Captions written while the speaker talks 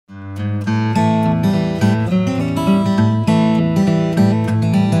Hello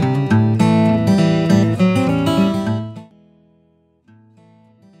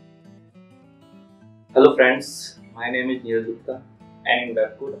friends, my name is Neeraj Gupta and in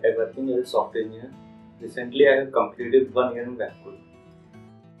Webkul I working as a software engineer. Recently I have completed 1 year in Webkul.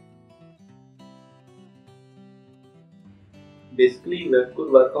 Basically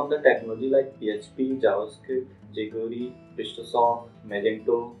Webkul work on the technology like PHP, JavaScript, jQuery, PrestaSoft,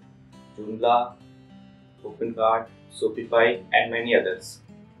 Magento, Joomla, OpenCart, Shopify and many others.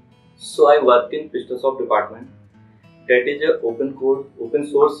 So I work in PrestaSoft department, that is a open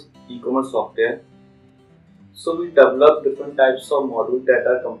source e-commerce software. So we develop different types of modules that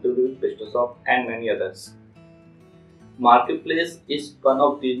are compatible with PrestaSoft and many others. Marketplace is one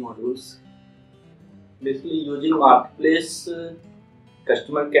of these modules. Basically using Marketplace,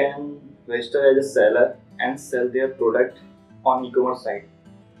 customer can register as a seller and sell their product on e-commerce site.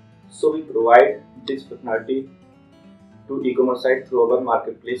 So we provide this functionality to e-commerce site through our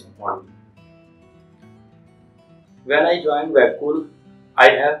Marketplace module. When I joined Webkul,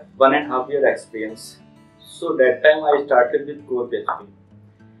 I have 1.5 year experience. So that time I started with core PHP.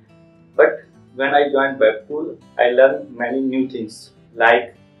 But when I joined Webkul, I learned many new things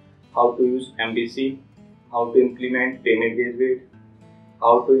like how to use MVC, how to implement payment gateway,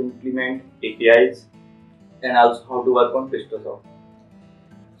 how to implement APIs, and also how to work on PrestaSoft.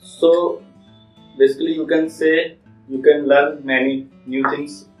 So basically you can say you can learn many new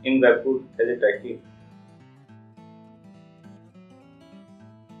things in Webkul as a techie.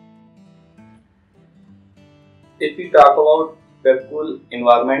 If we talk about Webkul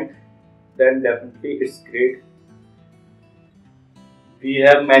environment, then definitely it's great. We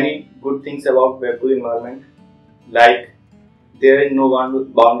have many good things about Webkul environment, like there is no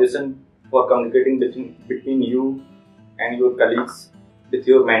one foundation for communicating between you and your colleagues, with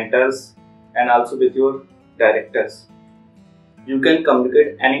your mentors and also with your directors. You can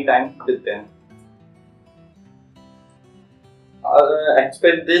communicate anytime with them.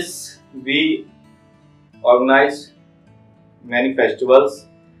 Expect this, we organize many festivals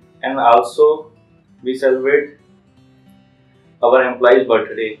and also we celebrate our employees'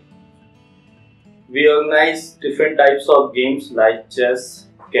 birthday. We organize different types of games like chess,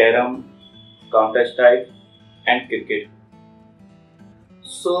 carom, Counter-Strike and cricket.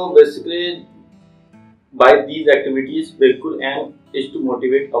 So basically by these activities, Webkul aim is to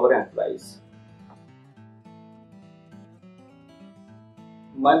motivate our employees.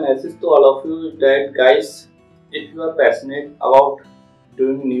 My message to all of you is that guys, if you are passionate about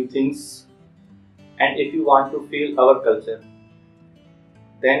doing new things and if you want to feel our culture,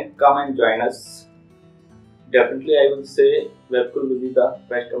 then come and join us. Definitely I will say Webkul will be the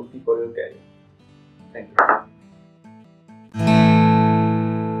best company for your career. Thank you.